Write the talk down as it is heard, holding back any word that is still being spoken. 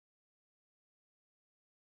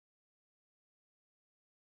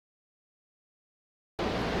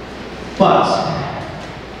But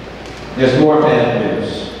there's more bad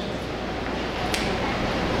news.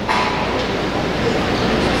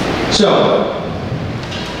 So,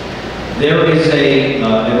 there is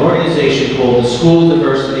an organization called the School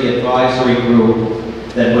Diversity Advisory Group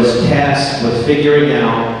that was tasked with figuring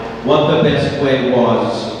out what the best way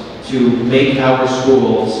was to make our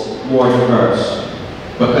schools more diverse.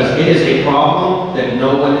 Because it is a problem that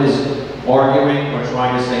no one is arguing or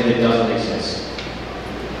trying to say that doesn't exist.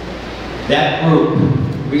 That group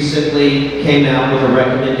recently came out with a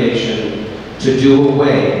recommendation to do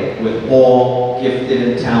away with all gifted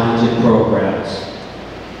and talented programs,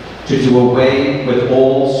 to do away with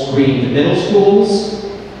all screened middle schools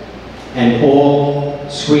and all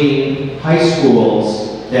screened high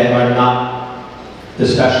schools that are not the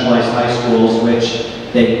specialized high schools which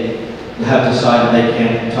they have decided they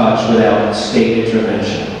can't touch without state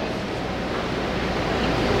intervention.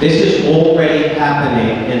 This is already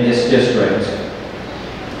happening in this district.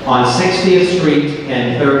 On 60th Street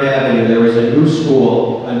and 3rd Avenue, there is a new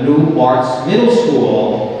school, a new arts middle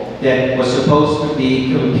school that was supposed to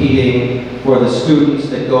be competing for the students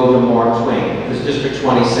that go to Mark Twain. Because District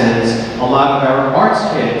 20 sends a lot of our arts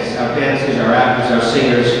kids, our dancers, our actors, our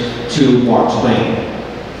singers to Mark Twain.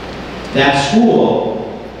 That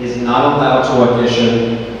school is not allowed to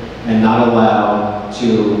audition and not allowed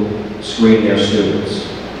to screen their students.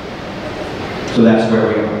 So that's where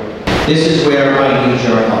we are. This is where I need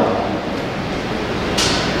your help.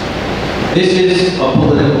 This is a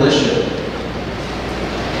political issue.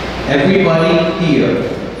 Everybody here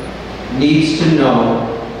needs to know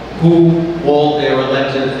who all their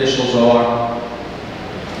elected officials are.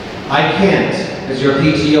 I can't, as your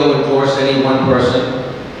PTO, endorse any one person,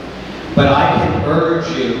 but I can urge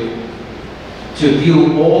you to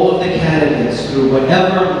view all of the candidates through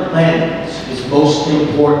whatever lens is most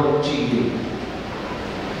important to you.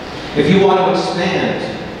 If you want to expand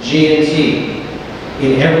G&T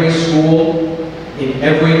in every school, in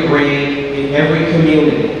every grade, in every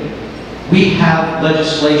community, we have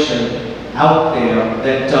legislation out there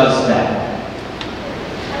that does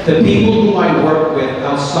that. The people who I work with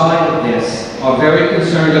outside of this are very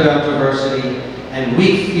concerned about diversity, and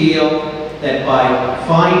we feel that by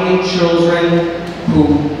finding children who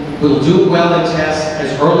will do well in tests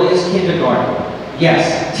as early as kindergarten,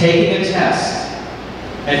 yes, taking a test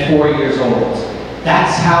at 4 years old,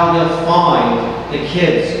 that's how they'll find the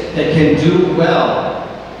kids that can do well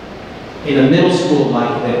in a middle school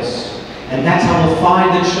like this. And that's how we'll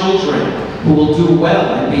find the children who will do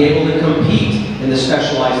well and be able to compete in the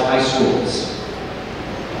specialized high schools.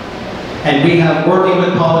 And we have working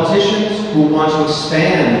with politicians who want to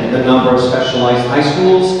expand the number of specialized high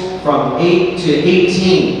schools from 8 to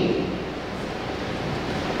 18.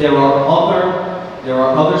 There are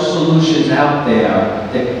other solutions out there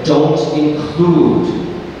that don't include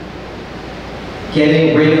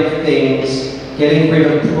getting rid of things, getting rid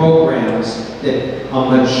of programs that a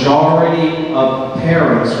majority of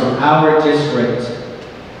parents from our district,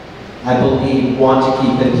 I believe, want to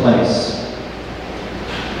keep in place.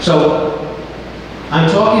 So, I'm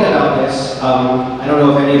talking about this, I don't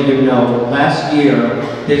know if any of you know, last year,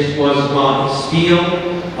 this was my spiel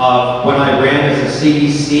when I ran as a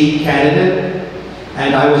CEC candidate,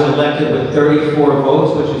 and I was elected with 34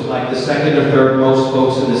 votes, which is like the second or third most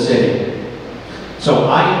votes in the city. So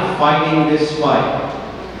I am fighting this fight.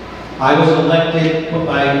 I was elected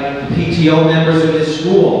by PTO members of this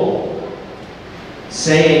school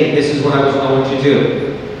saying this is what I was going to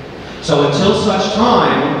do. So until such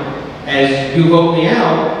time as you vote me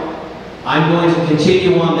out, I'm going to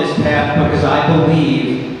continue on this path because I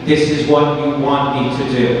believe this is what you want me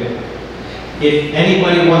to do. If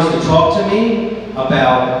anybody wants to talk to me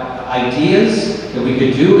about ideas that we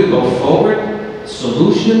could do to go forward,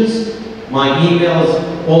 solutions, my email's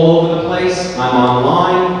all over the place. I'm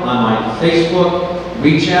online, I'm on Facebook.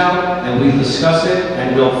 Reach out and we discuss it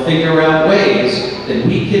and we'll figure out ways that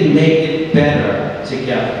we can make it better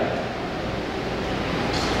together.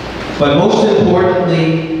 But most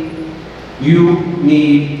importantly, you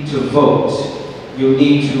need to vote. You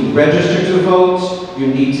need to register to vote. You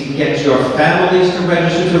need to get your families to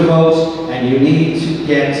register to vote. And you need to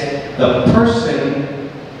get the person,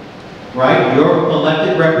 right, your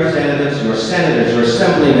elected representatives, your senators, your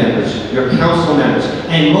assembly members, your council members,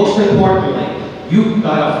 and most importantly, you've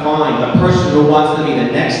got to find the person who wants to be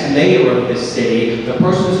the next mayor of this city, the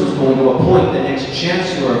person who's going to appoint the next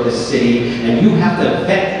chancellor of this city, and you have to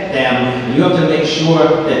vet them, and you have to make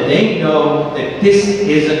sure that they know that this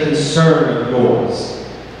is a concern of yours,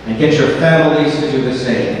 and get your families to do the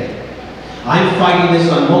same. I'm fighting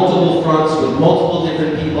this on multiple fronts with multiple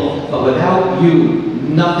different people, but without you,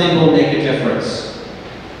 nothing will make a difference.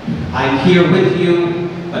 I'm here with you,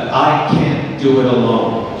 but I can't do it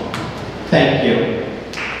alone. Thank you.